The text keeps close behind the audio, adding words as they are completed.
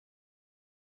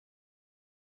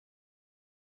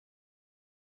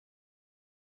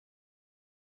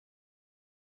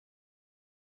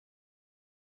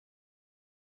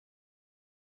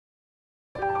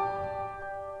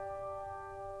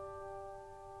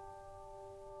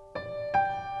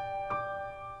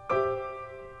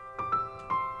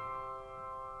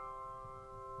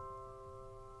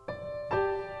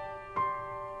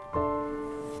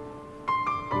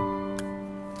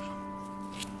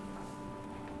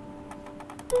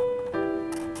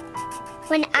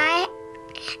When I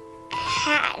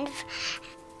had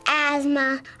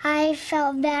asthma, I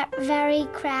felt very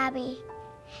crabby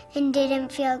and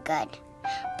didn't feel good.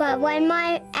 But when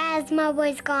my asthma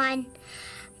was gone,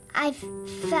 I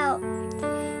felt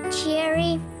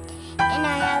cheery and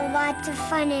I had lots of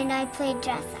fun and I played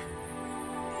dress up.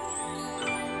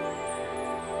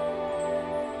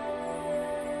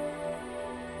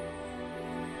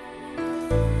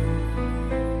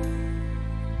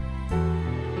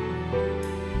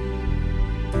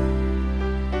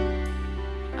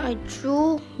 I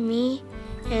drew me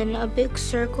in a big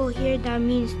circle here. That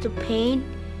means the pain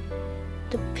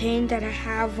that I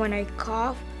have when I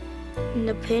cough, and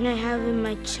the pain I have in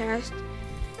my chest.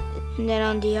 And then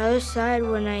on the other side,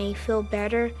 when I feel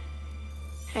better,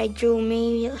 I drew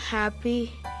me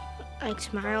happy, like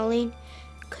smiling,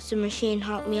 because the machine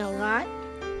helped me a lot.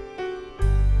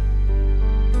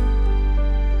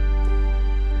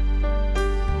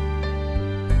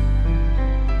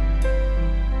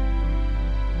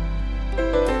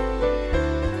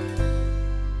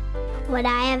 When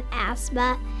I have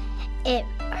asthma, it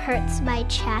hurts my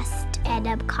chest and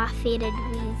I'm coughing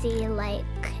and wheezy like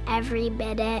every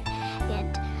minute,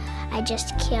 and I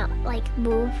just can't like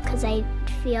move because I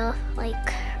feel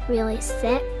like really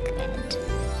sick and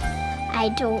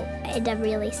I'm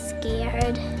really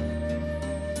scared.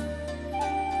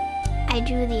 I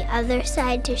drew the other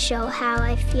side to show how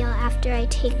I feel after I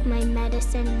take my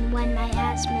medicine when my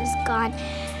asthma is gone,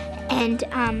 and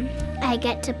I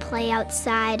get to play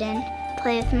outside and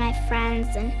play with my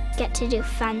friends and get to do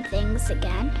fun things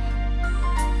again.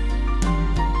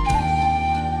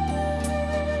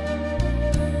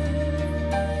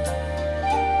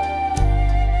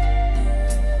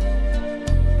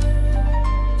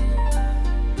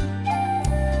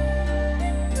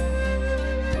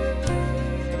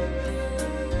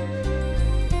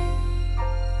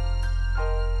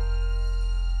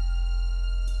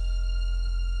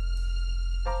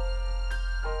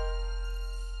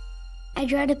 I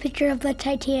drew a picture of the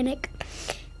Titanic,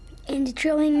 and it's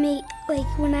showing me,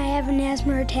 like, when I have an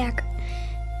asthma attack,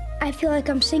 I feel like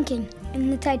I'm sinking in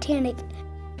the Titanic.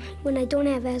 When I don't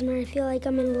have asthma, I feel like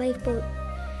I'm in a lifeboat.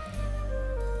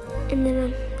 And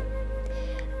then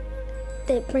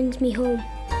that brings me home.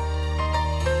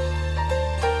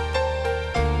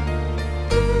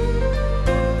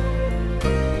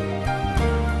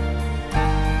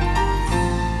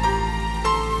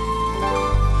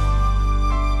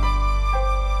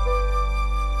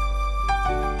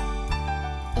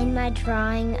 In my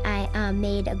drawing, I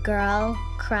made a girl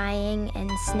crying and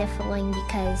sniffling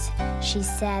because she's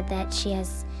sad that she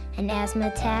has an asthma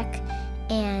attack,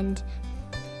 and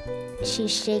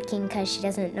she's shaking because she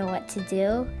doesn't know what to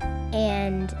do,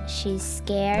 and she's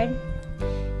scared.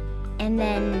 And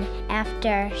then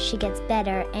after she gets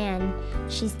better and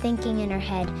she's thinking in her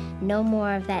head, no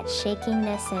more of that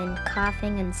shakiness and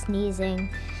coughing and sneezing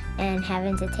and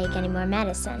having to take any more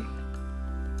medicine.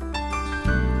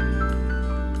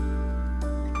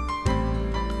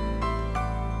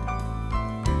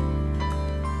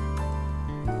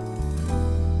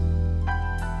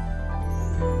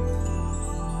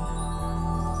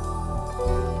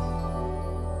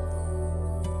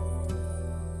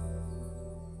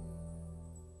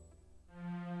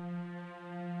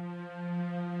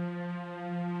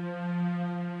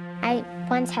 I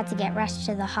once had to get rushed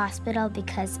to the hospital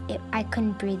because I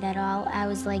couldn't breathe at all. I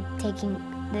was like taking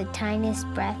the tiniest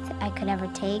breath I could ever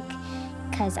take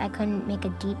because I couldn't make a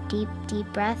deep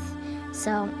breath.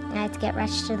 So I had to get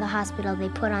rushed to the hospital. They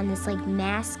put on this like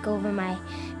mask over my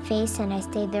face and I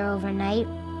stayed there overnight,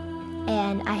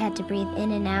 and I had to breathe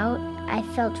in and out. I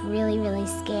felt really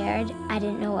scared. I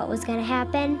didn't know what was gonna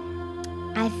happen.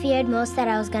 I feared most that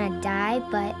I was gonna die,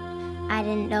 but I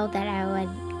didn't know that I would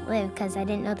live because I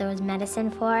didn't know there was medicine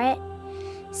for it.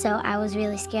 So I was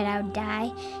really scared I would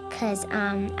die because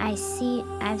I've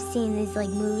seen these like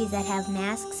movies that have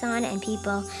masks on and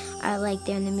people are like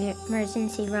they're in the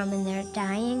emergency room and they're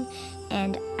dying,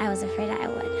 and I was afraid I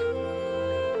would.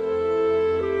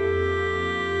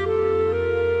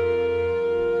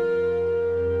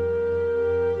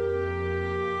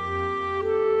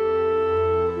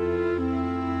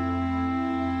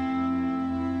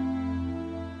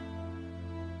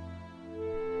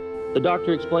 The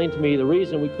doctor explained to me the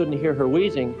reason we couldn't hear her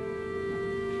wheezing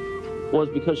was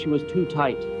because she was too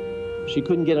tight. She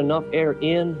couldn't get enough air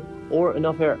in or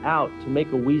enough air out to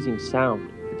make a wheezing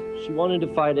sound. She wanted to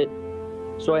fight it,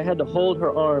 so I had to hold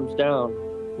her arms down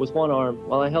with one arm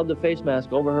while I held the face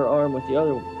mask over her arm with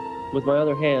my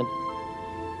other hand.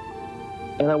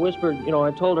 And I whispered,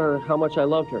 I told her how much I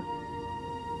loved her.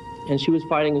 And she was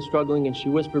fighting and struggling, and she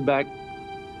whispered back,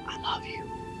 "I love love you.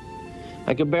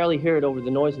 I could barely hear it over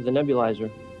the noise of the nebulizer.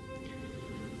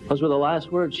 Those were the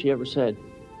last words she ever said.